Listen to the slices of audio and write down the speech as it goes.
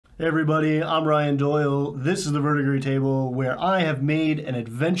Hey everybody, I'm Ryan Doyle. This is the Verdigris table where I have made an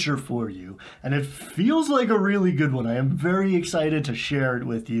adventure for you, and it feels like a really good one. I am very excited to share it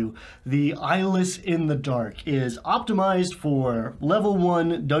with you. The Eyeless in the Dark is optimized for level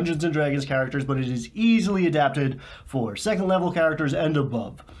 1 Dungeons & Dragons characters, but it is easily adapted for second level characters and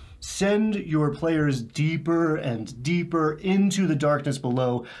above. Send your players deeper and deeper into the darkness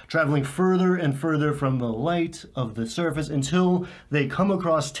below, traveling further and further from the light of the surface until they come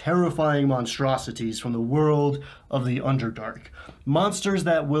across terrifying monstrosities from the world of the Underdark. Monsters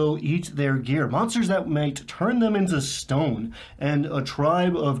that will eat their gear, monsters that might turn them into stone, and a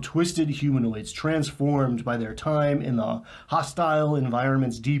tribe of twisted humanoids transformed by their time in the hostile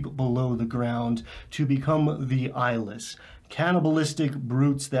environments deep below the ground to become the Eyeless. Cannibalistic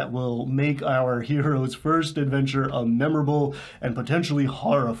brutes that will make our hero's first adventure a memorable and potentially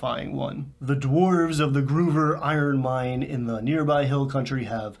horrifying one. The dwarves of the Groover iron mine in the nearby hill country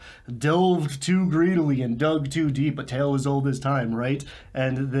have delved too greedily and dug too deep, a tale as old as time, right?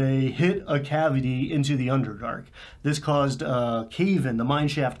 And they hit a cavity into the Underdark. This caused a cave-in, the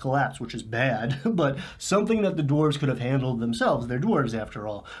mineshaft collapse, which is bad, but something that the dwarves could have handled themselves. They're dwarves after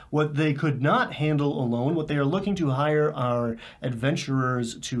all. What they could not handle alone, what they are looking to hire our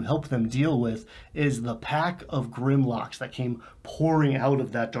adventurers to help them deal with, is the pack of Grimlocks that came pouring out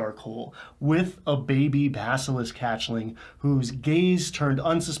of that dark hole, with a baby basilisk hatchling whose gaze turned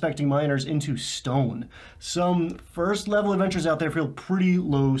unsuspecting miners into stone. Some first level adventures out there feel pretty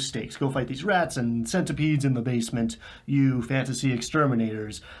low stakes. Go fight these rats and centipedes in the basement, you fantasy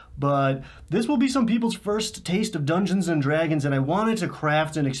exterminators. But this will be some people's first taste of Dungeons & Dragons, and I wanted to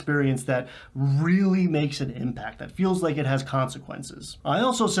craft an experience that really makes an impact, that feels like it has consequences. I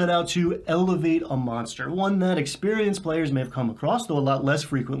also set out to elevate a monster, one that experienced players may have come across, though a lot less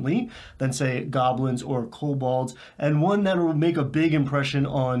frequently than, say, goblins or kobolds, and one that will make a big impression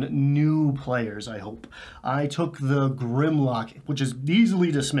on new players, I hope. I took the Grimlock, which is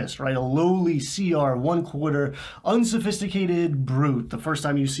easily dismissed, right? A lowly CR, 1/4, unsophisticated brute, the first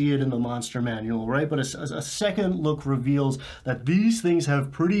time you see it in the monster manual, right? But a second look reveals that these things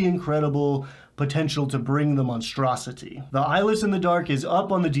have pretty incredible potential to bring the monstrosity. The Eyeless in the Dark is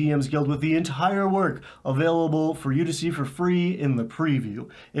up on the DMs Guild with the entire work available for you to see for free in the preview.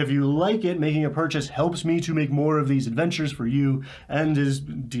 If you like it, making a purchase helps me to make more of these adventures for you and is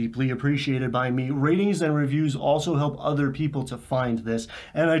deeply appreciated by me. Ratings and reviews also help other people to find this,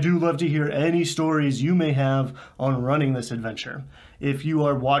 and I do love to hear any stories you may have on running this adventure. If you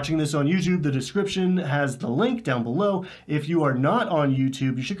are watching this on YouTube, the description has the link down below. If you are not on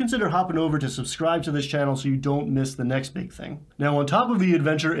YouTube, you should consider hopping over to subscribe to this channel so you don't miss the next big thing. Now, on top of the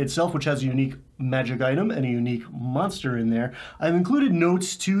adventure itself, which has a unique magic item and a unique monster in there, I've included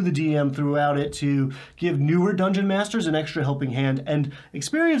notes to the DM throughout it to give newer dungeon masters an extra helping hand, and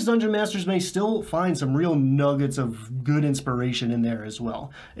experienced dungeon masters may still find some real nuggets of good inspiration in there as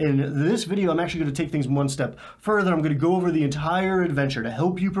well. In this video, I'm actually going to take things one step further. I'm going to go over the entire adventure to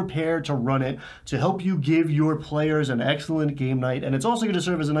help you prepare to run it, to help you give your players an excellent game night, and it's also going to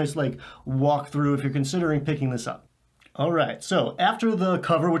serve as a nice walkthrough if you're considering picking this up. Alright, so after the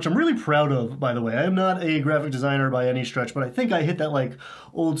cover, which I'm really proud of, by the way, I am not a graphic designer by any stretch, but I think I hit that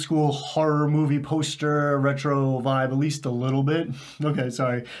old school horror movie poster retro vibe at least a little bit. Okay,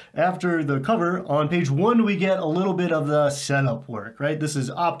 sorry. After the cover, on page 1 we get a little bit of the setup work, right? This is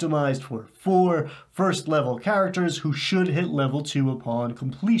optimized for 4 first level characters who should hit level 2 upon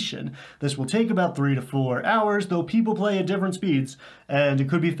completion. This will take about 3 to 4 hours, though people play at different speeds, and it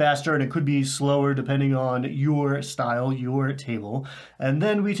could be faster and it could be slower depending on your style, your table. And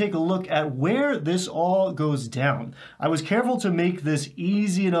then we take a look at where this all goes down. I was careful to make this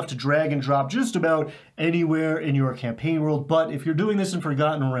easy enough to drag and drop just about anywhere in your campaign world, but if you're doing this in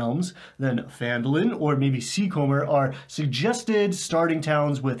Forgotten Realms, then Phandalin or maybe Seacomer are suggested starting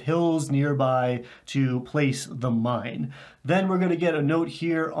towns with hills nearby to place the mine. Then we're going to get a note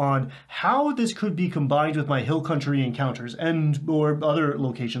here on how this could be combined with my hill country encounters or other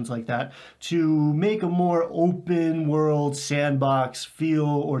locations like that to make a more open world sandbox feel,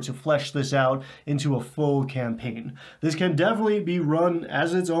 or to flesh this out into a full campaign. This can definitely be run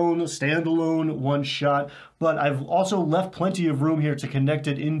as its own standalone one-shot, but I've also left plenty of room here to connect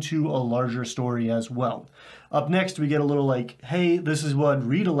it into a larger story as well. Up next, we get a little hey, this is what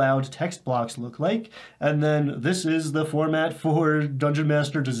read aloud text blocks look like, and then this is the format for Dungeon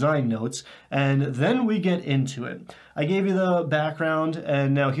Master design notes, and then we get into it. I gave you the background,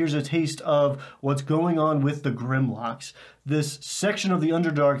 and now here's a taste of what's going on with the Grimlocks. This section of the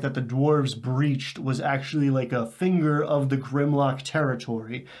Underdark that the dwarves breached was actually like a finger of the Grimlock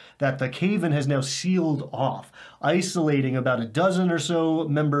territory that the cave-in has now sealed off. isolating about a dozen or so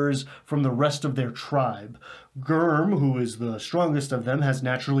members from the rest of their tribe. Gurm, who is the strongest of them, has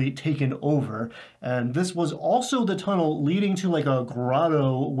naturally taken over, and this was also the tunnel leading to like a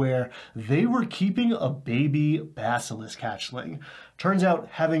grotto where they were keeping a baby basilisk hatchling. Turns out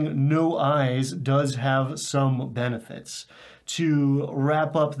having no eyes does have some benefits. To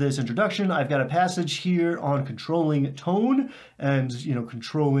wrap up this introduction, I've got a passage here on controlling tone and,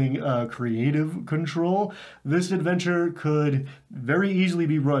 controlling creative control. This adventure could very easily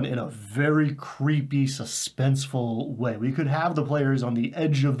be run in a very creepy, suspenseful way. We could have the players on the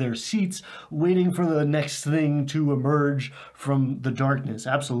edge of their seats waiting for the next thing to emerge from the darkness,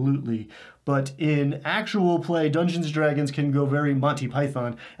 absolutely. But in actual play, Dungeons & Dragons can go very Monty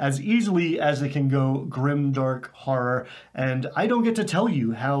Python as easily as it can go grim, dark horror. And I don't get to tell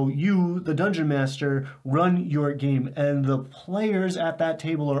you how you, the Dungeon Master, run your game. And the players at that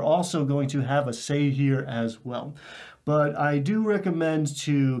table are also going to have a say here as well. But I do recommend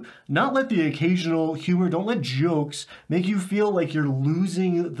to not let the occasional humor, don't let jokes make you feel like you're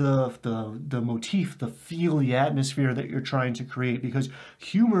losing the motif, the feel, the atmosphere that you're trying to create, because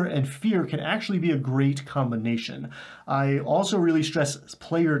humor and fear can actually be a great combination. I also really stress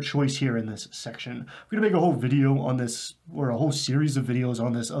player choice here in this section. I'm going to make a whole video on this, or a whole series of videos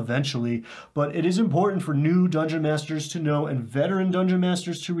on this eventually, but it is important for new Dungeon Masters to know and veteran Dungeon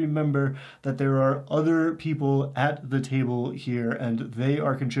Masters to remember that there are other people at the table here and they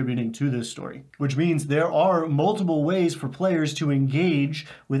are contributing to this story, which means there are multiple ways for players to engage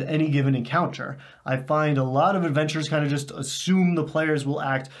with any given encounter. I find a lot of adventures kind of just assume the players will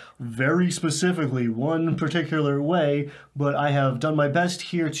act very specifically one particular way, but I have done my best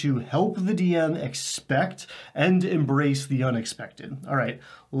here to help the DM expect and embrace the unexpected. All right,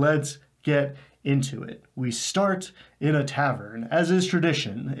 let's get into it. We start in a tavern. As is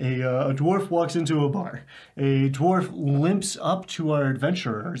tradition, a dwarf walks into a bar. A dwarf limps up to our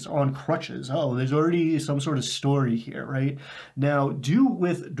adventurers on crutches. Oh, there's already some sort of story here, right? Now, do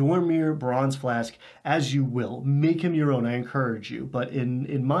with Dormir Bronze Flask as you will. Make him your own, I encourage you. But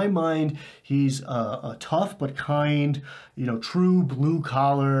in my mind, he's a tough but kind, true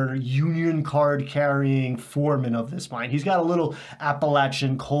blue-collar, union card-carrying foreman of this mine. He's got a little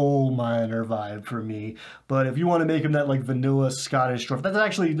Appalachian coal miner vibe for me. But if you want to make him that like vanilla Scottish dwarf,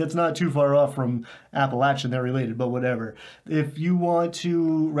 that's not too far off from Appalachian, they're related, but whatever. If you want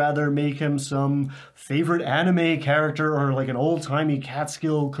to rather make him some favorite anime character or like an old-timey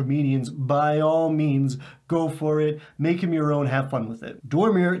Catskill comedians, by all means, go for it, make him your own, have fun with it.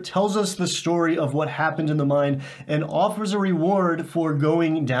 Dormir tells us the story of what happened in the mine and offers a reward for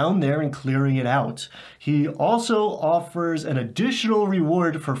going down there and clearing it out. He also offers an additional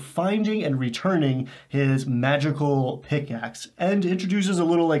reward for finding and returning his magical pickaxe, and introduces a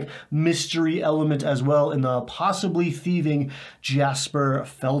little like mystery element as well in the possibly thieving Jasper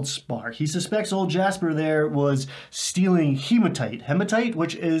Feldspar. He suspects old Jasper there was stealing hematite,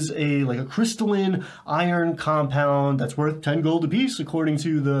 which is a crystalline iron compound that's worth 10 gold apiece, according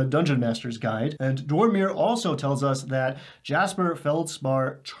to the Dungeon Master's Guide. And Dormir also tells us that Jasper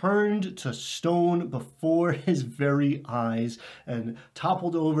Feldspar turned to stone before his very eyes and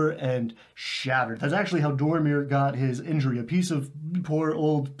toppled over and shattered. That's actually how Dormir got his injury. A piece of poor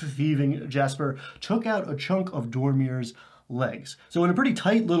old thieving Jasper took out a chunk of Dormir's legs. So in a pretty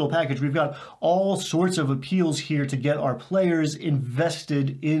tight little package, we've got all sorts of appeals here to get our players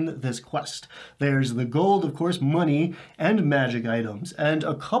invested in this quest. There's the gold, of course, money, and magic items, and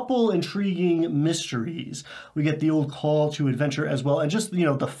a couple intriguing mysteries. We get the old call to adventure as well, and just,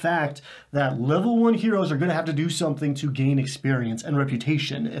 the fact that level 1 heroes are going to have to do something to gain experience and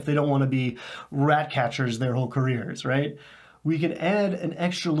reputation if they don't want to be rat catchers their whole careers, right? We can add an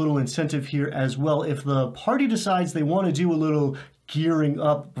extra little incentive here as well if the party decides they want to do a little gearing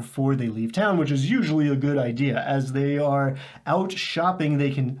up before they leave town, which is usually a good idea. As they are out shopping,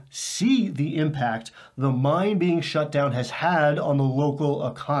 they can see the impact the mine being shut down has had on the local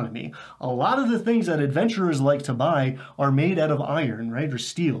economy. A lot of the things that adventurers like to buy are made out of iron, right, or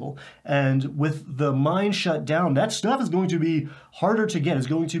steel. And with the mine shut down, that stuff is going to be harder to get. It's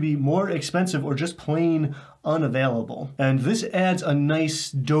going to be more expensive or just plain unavailable. And this adds a nice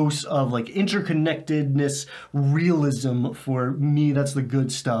dose of interconnectedness, realism for me. That's the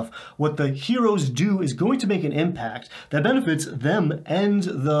good stuff. What the heroes do is going to make an impact that benefits them and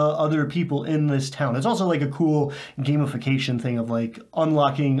the other people in this town. It's also like a cool gamification thing of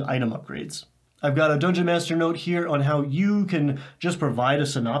unlocking item upgrades. I've got a Dungeon Master note here on how you can just provide a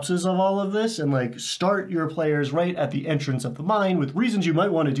synopsis of all of this and like start your players right at the entrance of the mine with reasons you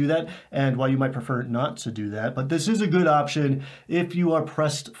might want to do that and why you might prefer not to do that. But this is a good option if you are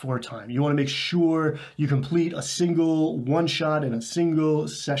pressed for time. You want to make sure you complete a single one-shot in a single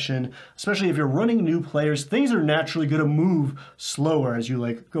session, especially if you're running new players. Things are naturally going to move slower as you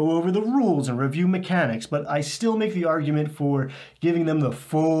like go over the rules and review mechanics, but I still make the argument for giving them the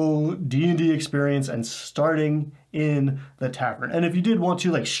full D&D experience and starting in the tavern. And if you did want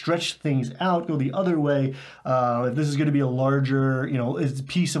to like stretch things out, go the other way, if this is going to be a larger,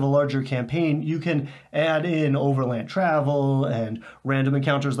 piece of a larger campaign, you can add in overland travel and random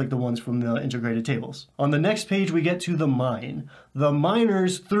encounters like the ones from the integrated tables. On the next page, we get to the mine. The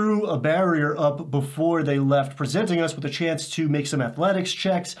miners threw a barrier up before they left, presenting us with a chance to make some athletics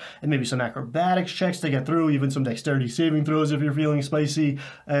checks and maybe some acrobatics checks to get through, even some dexterity saving throws if you're feeling spicy.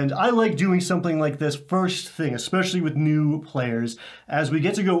 And I like doing something like this first thing, especially with new players, as we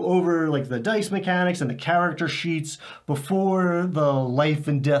get to go over like the dice mechanics and the character sheets before the life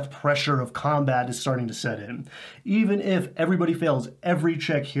and death pressure of combat is starting to set in. Even if everybody fails every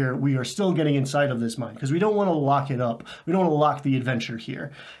check here, we are still getting inside of this mine because we don't want to lock it up. We don't want to lock the adventure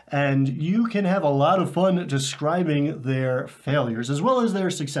here. And you can have a lot of fun describing their failures as well as their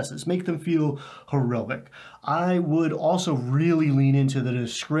successes. Make them feel heroic. I would also really lean into the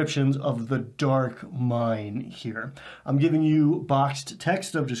descriptions of the dark mine here. I'm giving you boxed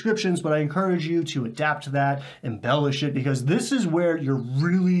text of descriptions, but I encourage you to adapt that, embellish it, because this is where you're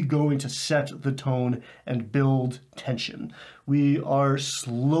really going to set the tone and build tension. We are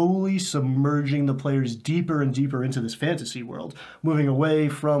slowly submerging the players deeper and deeper into this fantasy world, moving away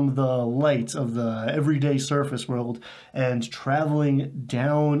from the light of the everyday surface world and traveling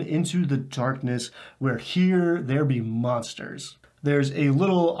down into the darkness where here there be monsters. There's a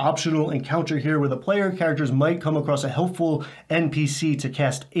little optional encounter here where the player characters might come across a helpful NPC to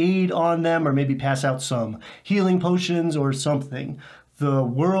cast aid on them or maybe pass out some healing potions or something. The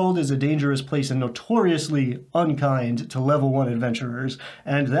world is a dangerous place and notoriously unkind to level 1 adventurers,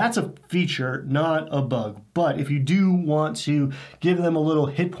 and that's a feature, not a bug. But if you do want to give them a little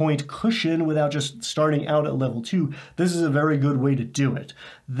hit point cushion without just starting out at level 2, this is a very good way to do it.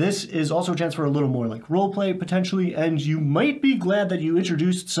 This is also a chance for a little more like roleplay potentially, and you might be glad that you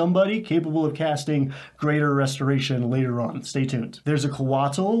introduced somebody capable of casting Greater Restoration later on. Stay tuned. There's a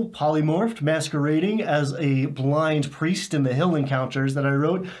Coatl polymorphed masquerading as a blind priest in the hill encounters that I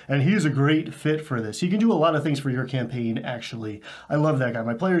wrote, and he's a great fit for this. He can do a lot of things for your campaign, actually. I love that guy.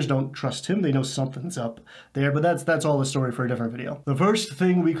 My players don't trust him. They know something's up there, but that's all the story for a different video. The first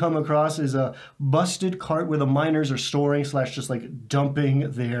thing we come across is a busted cart where the miners are storing / just like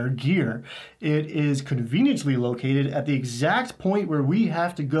dumping their gear. It is conveniently located at the exact point where we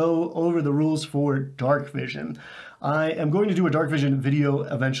have to go over the rules for dark vision. I am going to do a dark vision video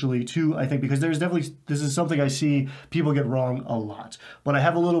eventually too, I think, because this is something I see people get wrong a lot. But I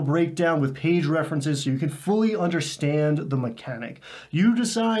have a little breakdown with page references so you can fully understand the mechanic. You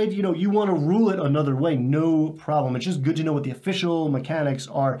decide, you want to rule it another way, no problem. It's just good to know what the official mechanics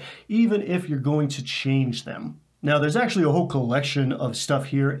are, even if you're going to change them. Now, there's actually a whole collection of stuff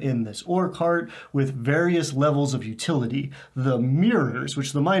here in this ore cart with various levels of utility. The mirrors,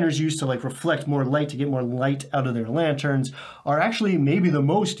 which the miners use to like reflect more light to get more light out of their lanterns, are actually maybe the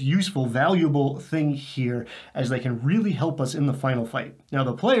most useful, valuable thing here, as they can really help us in the final fight. Now,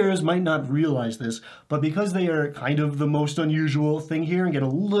 the players might not realize this, but because they are kind of the most unusual thing here and get a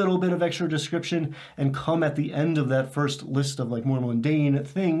little bit of extra description and come at the end of that first list of like more mundane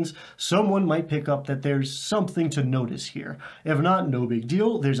things, someone might pick up that there's something to notice here. If not, no big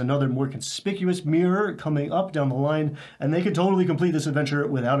deal. There's another more conspicuous mirror coming up down the line, and they could totally complete this adventure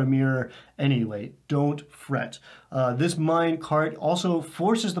without a mirror anyway. Don't fret. This mine cart also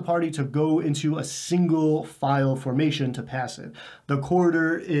forces the party to go into a single file formation to pass it. The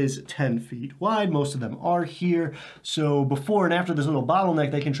corridor is 10 feet wide. Most of them are here. So before and after this little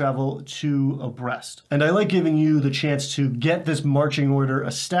bottleneck, they can travel two abreast. And I like giving you the chance to get this marching order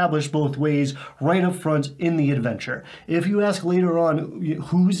established both ways right up front in the adventure. If you ask later on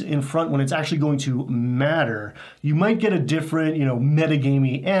who's in front when it's actually going to matter, you might get a different,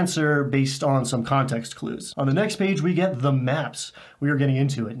 metagamey answer based on some context clues. On the next page, we get the maps. We are getting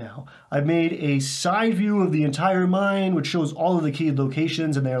into it now. I've made a side view of the entire mine, which shows all of the key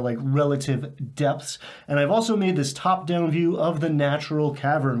locations and their like relative depths. And I've also made this top-down view of the natural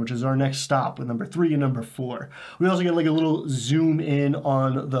cavern, which is our next stop with number 3 and number 4. We also get like a little zoom in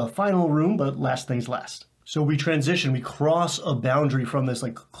on the final room, but last things last. So we transition, we cross a boundary from this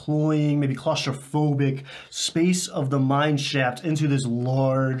like cloying, maybe claustrophobic space of the mine shaft into this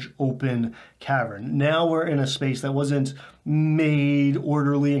large open cavern. Now we're in a space that wasn't made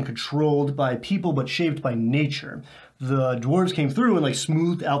orderly and controlled by people, but shaped by nature. The dwarves came through and like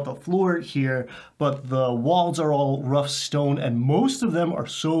smoothed out the floor here, but the walls are all rough stone, and most of them are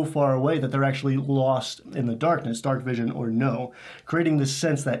so far away that they're actually lost in the darkness, dark vision or no, creating this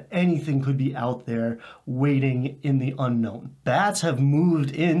sense that anything could be out there waiting in the unknown. Bats have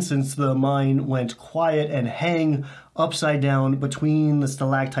moved in since the mine went quiet and hang upside down between the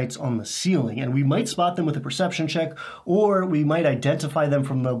stalactites on the ceiling, and we might spot them with a perception check, or we might identify them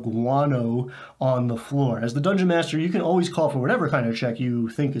from the guano on the floor. As the dungeon master, you can always call for whatever kind of check you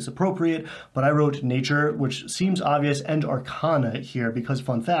think is appropriate, but I wrote nature, which seems obvious, and arcana here because,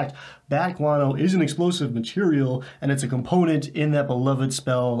 fun fact, bat guano is an explosive material and it's a component in that beloved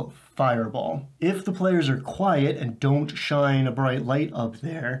spell Fireball. If the players are quiet and don't shine a bright light up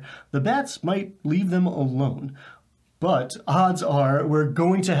there, the bats might leave them alone. But odds are we're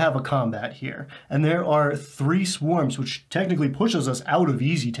going to have a combat here, and there are 3 swarms, which technically pushes us out of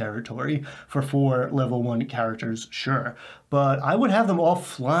easy territory for 4 level 1 characters, sure. But I would have them all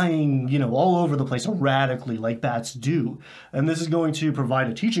flying, all over the place erratically like bats do. And this is going to provide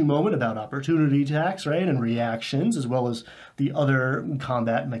a teaching moment about opportunity attacks, right, and reactions, as well as the other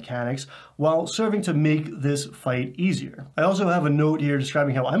combat mechanics, while serving to make this fight easier. I also have a note here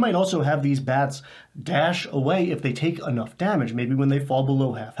describing how I might also have these bats dash away if they take enough damage, maybe when they fall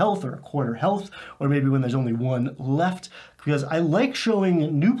below half health or a quarter health, or maybe when there's only 1 left, because I like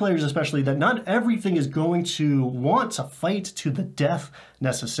showing new players especially that not everything is going to want to fight to the death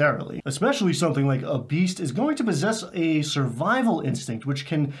necessarily. Especially something like a beast is going to possess a survival instinct, which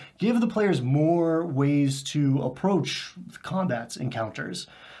can give the players more ways to approach combat's encounters.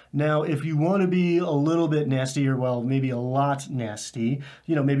 Now, if you want to be a little bit nasty, or well, maybe a lot nasty,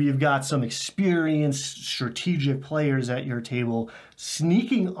 maybe you've got some experienced strategic players at your table,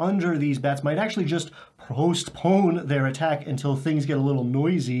 sneaking under these bats might actually just postpone their attack until things get a little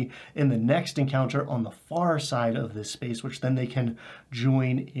noisy in the next encounter on the far side of this space, which then they can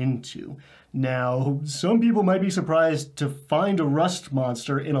join into. Now, some people might be surprised to find a rust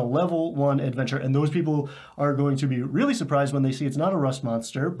monster in a level 1 adventure, and those people are going to be really surprised when they see it's not a rust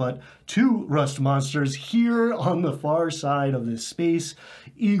monster, but 2 rust monsters here on the far side of this space,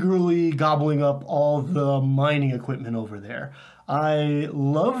 eagerly gobbling up all the mining equipment over there. I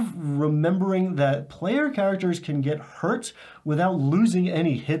love remembering that player characters can get hurt without losing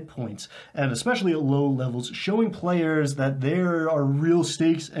any hit points, and especially at low levels, showing players that there are real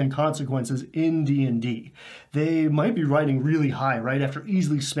stakes and consequences in D&D. They might be riding really high right after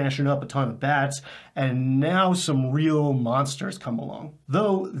easily smashing up a ton of bats, and now some real monsters come along.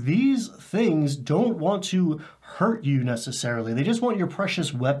 Though these things don't want to hurt you necessarily. They just want your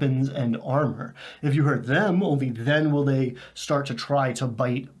precious weapons and armor. If you hurt them, only then will they start to try to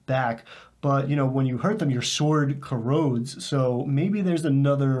bite back. But, when you hurt them, your sword corrodes, so maybe there's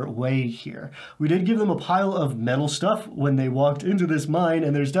another way here. We did give them a pile of metal stuff when they walked into this mine,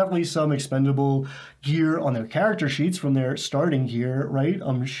 and there's definitely some expendable gear on their character sheets from their starting gear, right?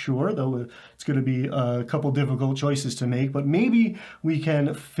 I'm sure, though it's going to be a couple difficult choices to make, but maybe we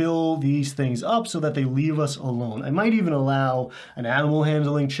can fill these things up so that they leave us alone. I might even allow an animal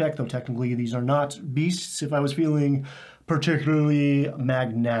handling check, though technically these are not beasts, if I was feeling particularly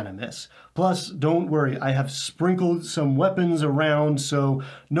magnanimous. Plus, don't worry, I have sprinkled some weapons around, so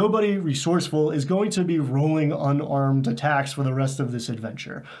nobody resourceful is going to be rolling unarmed attacks for the rest of this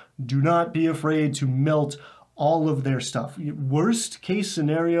adventure. Do not be afraid to melt all of their stuff. Worst case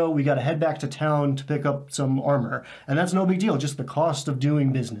scenario, we got to head back to town to pick up some armor, and that's no big deal, just the cost of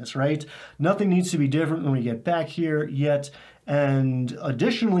doing business, right? Nothing needs to be different when we get back here yet. And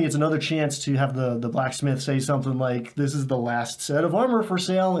additionally, it's another chance to have the blacksmith say something like, this is the last set of armor for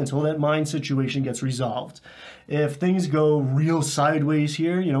sale until that mine situation gets resolved. If things go real sideways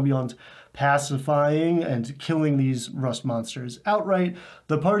here, beyond pacifying and killing these rust monsters outright,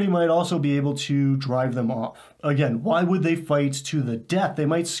 the party might also be able to drive them off. Again, why would they fight to the death? They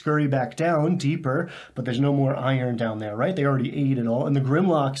might scurry back down deeper, but there's no more iron down there, right? They already ate it all, and the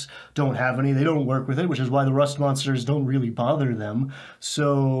Grimlocks don't have any. They don't work with it, which is why the rust monsters don't really bother them.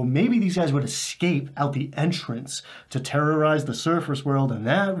 So maybe these guys would escape out the entrance to terrorize the surface world, and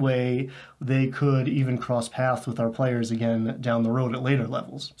that way they could even cross paths with our players again down the road at later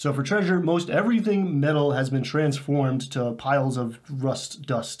levels. So for treasure, most everything metal has been transformed to piles of rust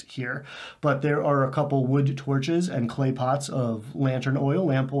dust here, but there are a couple wood torches torches and clay pots of lantern oil,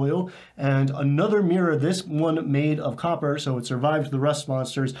 lamp oil, and another mirror, this one made of copper, so it survived the rust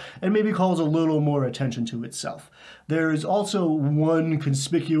monsters and maybe calls a little more attention to itself. There's also one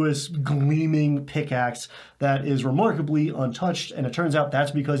conspicuous gleaming pickaxe that is remarkably untouched, and it turns out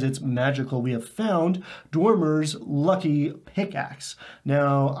that's because it's magical. We have found Dormer's lucky pickaxe.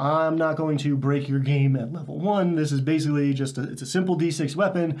 Now, I'm not going to break your game at level 1. This is basically just it's a simple D6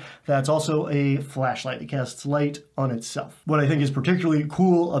 weapon that's also a flashlight. It casts light on itself. What I think is particularly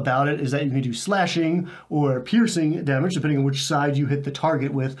cool about it is that you can do slashing or piercing damage depending on which side you hit the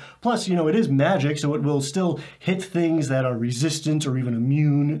target with. Plus, you know, it is magic, so it will still hit things that are resistant or even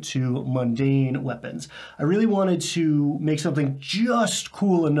immune to mundane weapons. I really wanted to make something just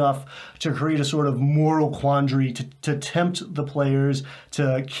cool enough to create a sort of moral quandary to tempt the players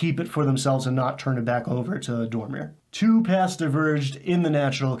to keep it for themselves and not turn it back over to Dormer. 2 paths diverged in the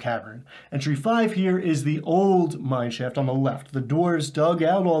natural cavern. Entry 5 here is the old mineshaft on the left. The dwarves dug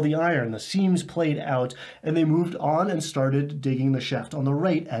out all the iron, the seams played out, and they moved on and started digging the shaft on the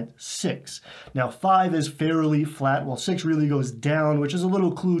right at 6. Now 5 is fairly flat, while 6 really goes down, which is a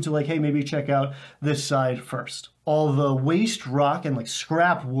little clue to like, hey, maybe check out this side first. All the waste rock and like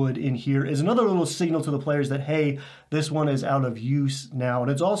scrap wood in here is another little signal to the players that, hey, this one is out of use now.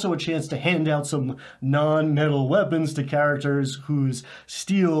 And it's also a chance to hand out some non-metal weapons to characters whose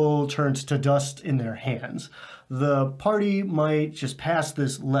steel turned to dust in their hands. The party might just pass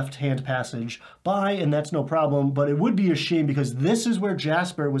this left-hand passage by, and that's no problem, but it would be a shame because this is where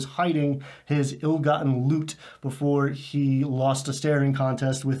Jasper was hiding his ill-gotten loot before he lost a staring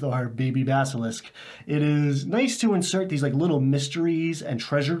contest with our baby basilisk. It is nice to insert these like little mysteries and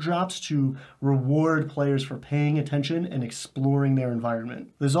treasure drops to reward players for paying attention and exploring their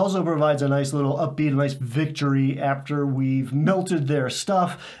environment. This also provides a nice little upbeat, a nice victory after we've melted their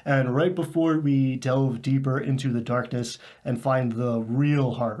stuff and right before we delve deeper into the darkness and find the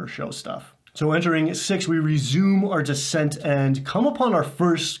real horror show stuff. So entering 6, we resume our descent and come upon our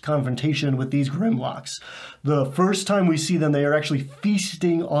first confrontation with these Grimlocks. The first time we see them, they are actually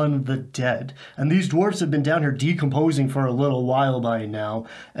feasting on the dead. And these dwarfs have been down here decomposing for a little while by now.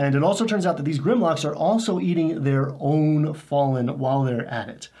 And it also turns out that these Grimlocks are also eating their own fallen while they're at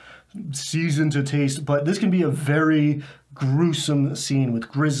it. Seasoned to taste, but this can be a very gruesome scene with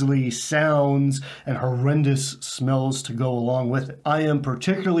grisly sounds and horrendous smells to go along with it. I am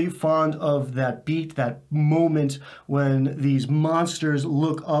particularly fond of that beat, that moment when these monsters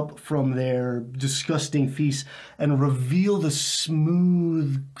look up from their disgusting feast and reveal the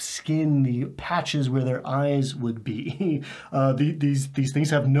smooth skin, the patches where their eyes would be. These things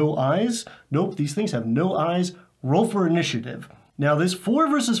have no eyes? Nope, these things have no eyes. Roll for initiative. Now this 4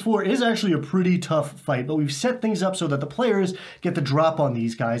 versus 4 is actually a pretty tough fight, but we've set things up so that the players get the drop on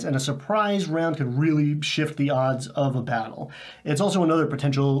these guys, and a surprise round could really shift the odds of a battle. It's also another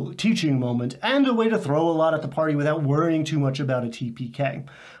potential teaching moment, and a way to throw a lot at the party without worrying too much about a TPK.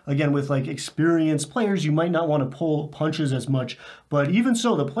 Again, with like experienced players, you might not want to pull punches as much, but even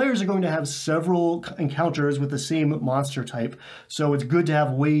so, the players are going to have several encounters with the same monster type, so it's good to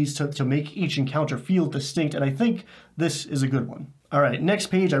have ways to make each encounter feel distinct, and I think this is a good one. All right, next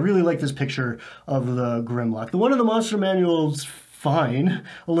page. I really like this picture of the Grimlock. The one in the monster manual's fine,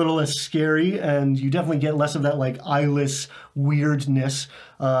 a little less scary, and you definitely get less of that like eyeless weirdness,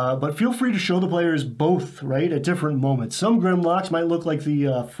 but feel free to show the players both, right, at different moments. Some Grimlocks might look like the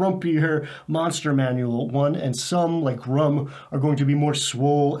frumpier monster manual one, and some, like Grum, are going to be more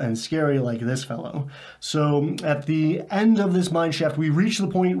swole and scary like this fellow. So at the end of this mineshaft, we reach the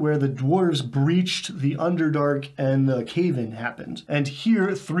point where the dwarves breached the Underdark and the cave-in happened. And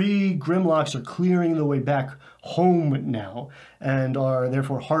here, 3 Grimlocks are clearing the way back home now, and are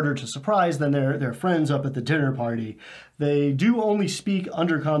therefore harder to surprise than their friends up at the dinner party. They do only speak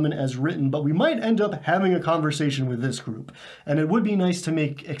Undercommon as written, but we might end up having a conversation with this group. And it would be nice to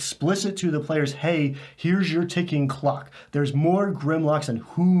make explicit to the players, hey, here's your ticking clock. There's more Grimlocks and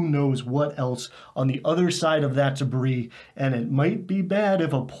who knows what else on the other side of that debris, and it might be bad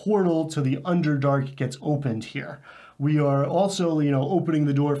if a portal to the Underdark gets opened here. We are also, opening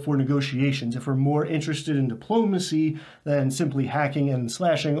the door for negotiations if we're more interested in diplomacy than simply hacking and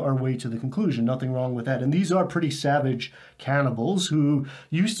slashing our way to the conclusion. Nothing wrong with that. And these are pretty savage cannibals who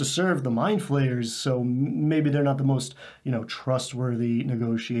used to serve the Mind Flayers, so maybe they're not the most, trustworthy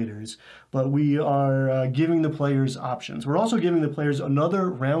negotiators. But we are giving the players options. We're also giving the players another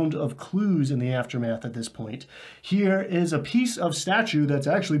round of clues in the aftermath at this point. Here is a piece of statue that's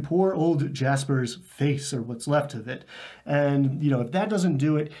actually poor old Jasper's face, or what's left of it. And, if that doesn't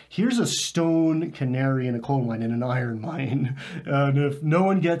do it, here's a stone canary in a coal mine, in an iron mine. And if no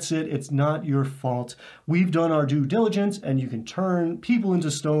one gets it, it's not your fault. We've done our due diligence, and you can turn people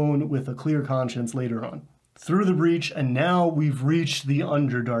into stone with a clear conscience later on. Through the breach, and now we've reached the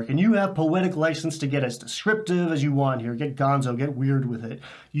Underdark, and you have poetic license to get as descriptive as you want here. Get gonzo, get weird with it.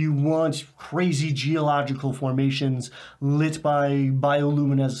 You want crazy geological formations lit by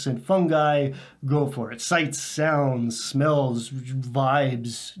bioluminescent fungi, go for it. Sights, sounds, smells,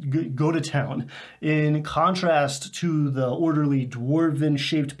 vibes, go to town. In contrast to the orderly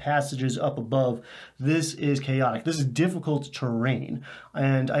dwarven-shaped passages up above, this is chaotic. This is difficult terrain.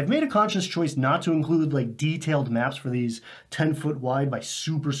 And I've made a conscious choice not to include detailed maps for these 10-foot wide by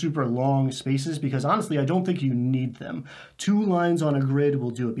super, super long spaces, because honestly, I don't think you need them. 2 lines on a grid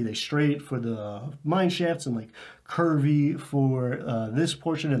will do it, be they straight for the mine shafts and curvy for this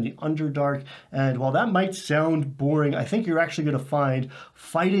portion in the Underdark. And while that might sound boring, I think you're actually going to find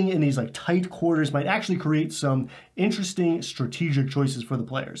fighting in these tight quarters might actually create some interesting strategic choices for the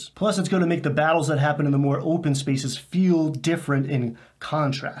players. Plus, it's going to make the battles that happen in the more open spaces feel different in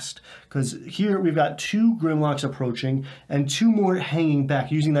contrast. Because here we've got 2 Grimlocks approaching and 2 more hanging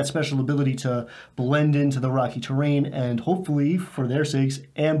back, using that special ability to blend into the rocky terrain and hopefully, for their sakes,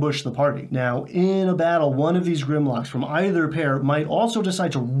 ambush the party. Now, in a battle, one of these Grimlocks from either pair might also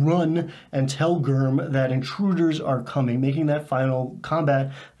decide to run and tell Gurm that intruders are coming, making that final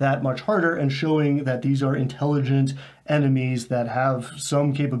combat that much harder and showing that these are intelligent enemies that have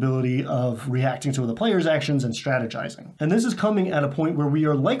some capability of reacting to the player's actions and strategizing. And this is coming at a point where we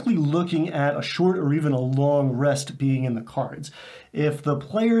are likely looking at a short or even a long rest being in the cards. If the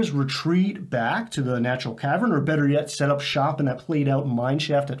players retreat back to the natural cavern, or better yet, set up shop in that played out mine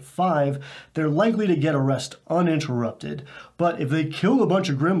shaft at 5, they're likely to get a rest uninterrupted. But if they kill a bunch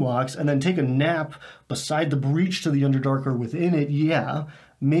of Grimlocks and then take a nap beside the breach to the Underdark or within it, yeah,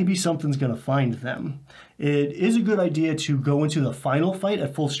 maybe something's going to find them. It is a good idea to go into the final fight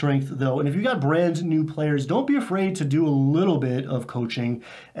at full strength, though, and if you got brand new players, don't be afraid to do a little bit of coaching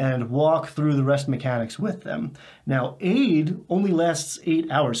and walk through the rest mechanics with them. Now, aid only lasts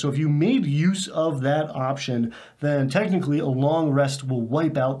 8 hours, so if you made use of that option, then technically a long rest will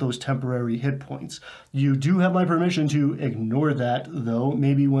wipe out those temporary hit points. You do have my permission to ignore that, though.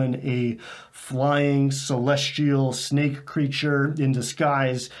 Maybe when a flying celestial snake creature in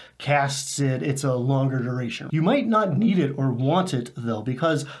disguise casts it, it's a longer duration. You might not need it or want it, though,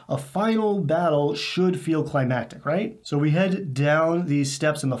 because a final battle should feel climactic, right? So we head down these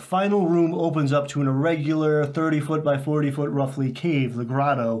steps, and the final room opens up to an irregular 30-foot by 40-foot roughly cave, the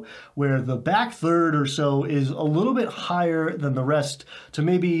grotto, where the back third or so is a little bit higher than the rest to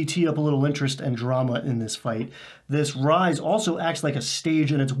maybe tee up a little interest and drama in this fight. This rise also acts like a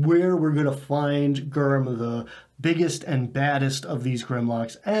stage, and it's where we're going to find Gurm, the biggest and baddest of these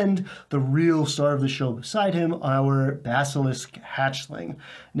Grimlocks, and the real star of the show beside him, our Basilisk hatchling.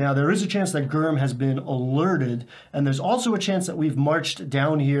 Now, there is a chance that Gurm has been alerted, and there's also a chance that we've marched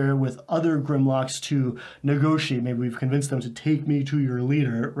down here with other Grimlocks to negotiate. Maybe we've convinced them to take me to your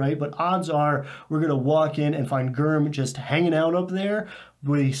leader, right? But odds are we're going to walk in and find Gurm just hanging out up there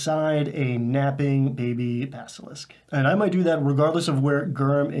beside a napping baby basilisk. And I might do that regardless of where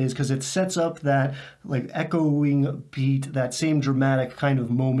Gurm is, because it sets up that echoing beat, that same dramatic kind of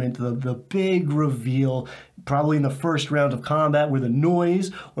moment, the big reveal, probably in the first round of combat, where the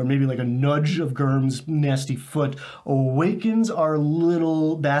noise, or maybe a nudge of Gurm's nasty foot, awakens our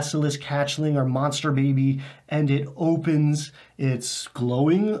little basilisk hatchling, our monster baby, and it opens its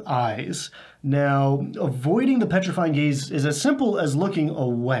glowing eyes. Now, avoiding the petrifying gaze is as simple as looking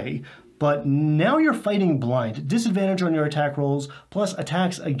away, but now you're fighting blind. Disadvantage on your attack rolls, plus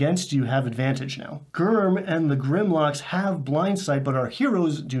attacks against you have advantage now. Gurm and the Grimlocks have blind sight, but our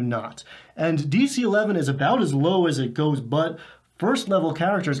heroes do not. And DC 11 is about as low as it goes, but first level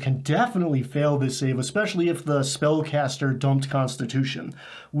characters can definitely fail this save, especially if the spellcaster dumped Constitution.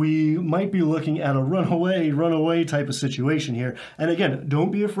 We might be looking at a runaway type of situation here. And again,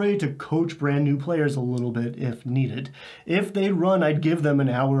 don't be afraid to coach brand new players a little bit if needed. If they run, I'd give them an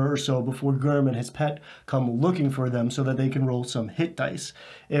hour or so before Gurm and his pet come looking for them so that they can roll some hit dice.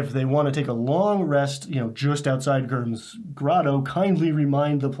 If they want to take a long rest, just outside Gurm's grotto, kindly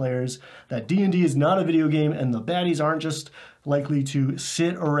remind the players that D&D is not a video game and the baddies aren't just likely to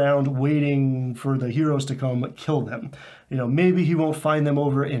sit around waiting for the heroes to come kill them. You know, maybe he won't find them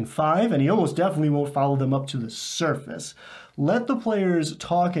over in 5, and he almost definitely won't follow them up to the surface. Let the players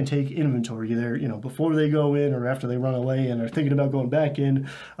talk and take inventory, either, you know, before they go in or after they run away and are thinking about going back in.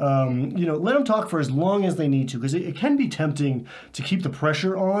 You know, let them talk for as long as they need to, because it can be tempting to keep the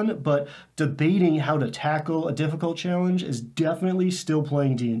pressure on, but debating how to tackle a difficult challenge is definitely still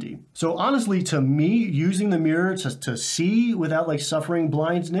playing D&D. So honestly, to me, using the mirror to see without like suffering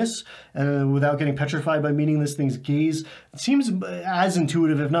blindness and without getting petrified by meaningless things' gaze, it seems as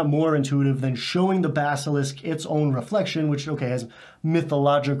intuitive, if not more intuitive, than showing the basilisk its own reflection, which, okay, has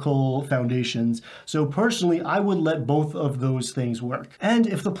mythological foundations. So personally, I would let both of those things work. And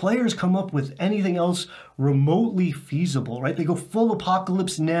if the players come up with anything else remotely feasible, right? They go full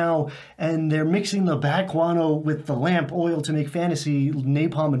apocalypse now, and they're mixing the bat guano with the lamp oil to make fantasy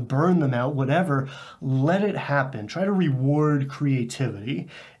napalm and burn them out, whatever, let it happen. Try to reward creativity.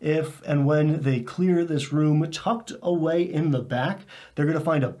 If and when they clear this room, tucked away in the back, they're going to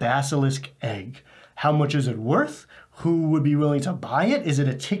find a basilisk egg. How much is it worth? Who would be willing to buy it? Is it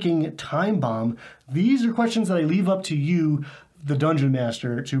a ticking time bomb? These are questions that I leave up to you, the Dungeon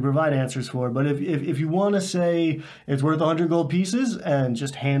Master, to provide answers for. But if you want to say it's worth 100 gold pieces and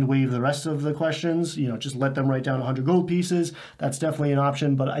just hand wave the rest of the questions, you know, just let them write down 100 gold pieces, that's definitely an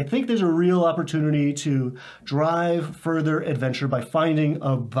option. But I think there's a real opportunity to drive further adventure by finding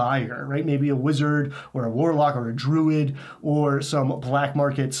a buyer, right? Maybe a wizard or a warlock or a druid or some black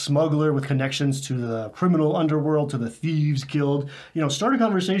market smuggler with connections to the criminal underworld, to the thieves guild. You know, start a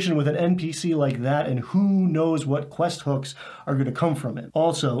conversation with an NPC like that, and who knows what quest hooks are going to come from it.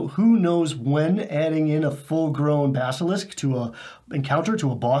 Also, who knows when adding in a full-grown basilisk to a encounter,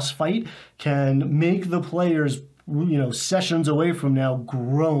 to a boss fight, can make the players, you know, sessions away from now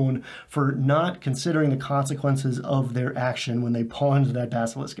groan for not considering the consequences of their action when they pawned that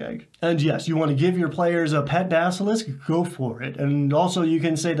basilisk egg. And yes, you want to give your players a pet basilisk, go for it. And also you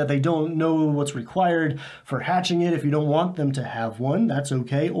can say that they don't know what's required for hatching it. If you don't want them to have one, that's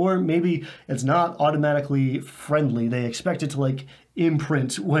okay. Or maybe it's not automatically friendly. They expect it to like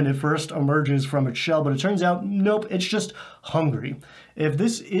imprint when it first emerges from its shell, but it turns out, nope, it's just hungry. If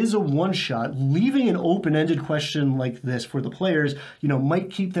this is a one-shot, leaving an open-ended question like this for the players, you know, might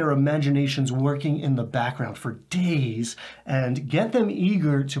keep their imaginations working in the background for days and get them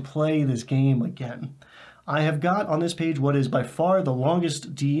eager to play this game again. I have got on this page what is by far the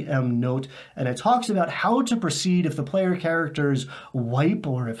longest DM note, and it talks about how to proceed if the player characters wipe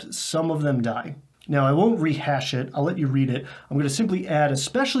or if some of them die. Now, I won't rehash it. I'll let you read it. I'm going to simply add,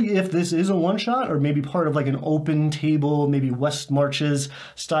 especially if this is a one-shot or maybe part of like an open table, maybe West Marches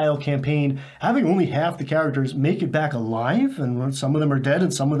style campaign, having only half the characters make it back alive, and some of them are dead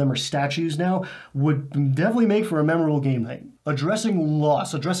and some of them are statues now, would definitely make for a memorable game night. Addressing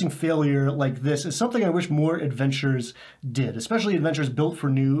loss, addressing failure like this is something I wish more adventures did, especially adventures built for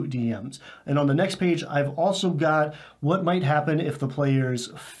new DMs. And on the next page, I've also got what might happen if the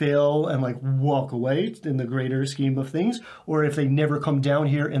players fail and like walk away in the greater scheme of things, or if they never come down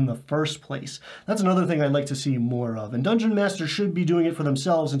here in the first place. That's another thing I'd like to see more of. And Dungeon Masters should be doing it for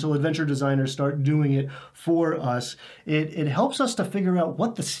themselves until adventure designers start doing it for us. It helps us to figure out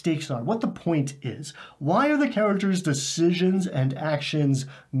what the stakes are, what the point is. Why are the characters' decisions and actions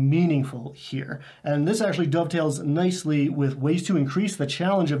meaningful here? And this actually dovetails nicely with ways to increase the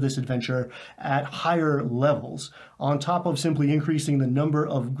challenge of this adventure at higher levels, on top of simply increasing the number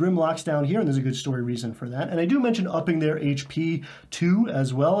of Grimlocks down here, and there's a good story reason for that. And I do mention upping their HP too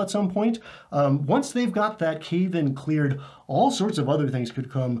as well at some point. Once they've got that cave-in cleared, all sorts of other things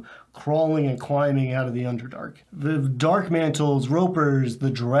could come crawling and climbing out of the Underdark. The Dark Mantles, Ropers, the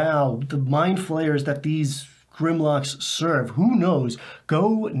Drow, the Mind Flayers that these Grimlocks serve. Who knows?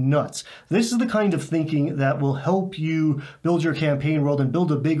 Go nuts. This is the kind of thinking that will help you build your campaign world and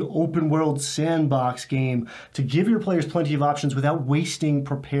build a big open world sandbox game to give your players plenty of options without wasting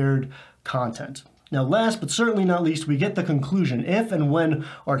prepared content. Now, last but certainly not least, we get the conclusion. If and when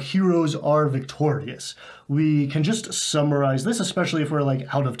our heroes are victorious, we can just summarize this, especially if we're like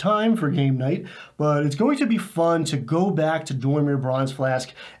out of time for game night, but it's going to be fun to go back to Dormir Bronze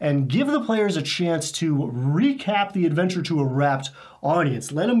Flask and give the players a chance to recap the adventure to a rapt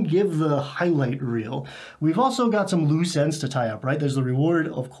audience. Let them give the highlight reel. We've also got some loose ends to tie up, right? There's the reward,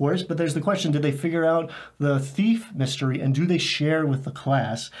 of course, but there's the question, did they figure out the thief mystery, and do they share with the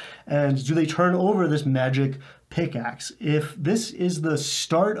class? And do they turn over this magic pickaxe? If this is the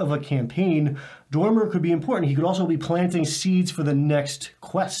start of a campaign, Dormir could be important. He could also be planting seeds for the next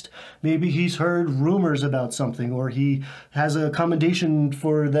quest. Maybe he's heard rumors about something, or he has a commendation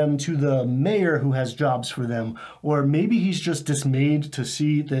for them to the mayor who has jobs for them, or maybe he's just dismayed to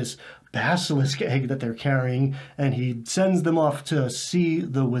see this basilisk egg that they're carrying, and he sends them off to see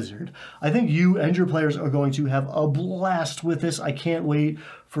the wizard. I think you and your players are going to have a blast with this. I can't wait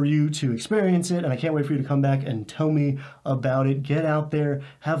for you to experience it, and I can't wait for you to come back and tell me about it. Get out there,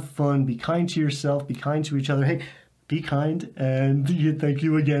 have fun, be kind to yourself, be kind to each other. Hey, be kind, and thank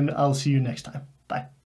you again. I'll see you next time. Bye.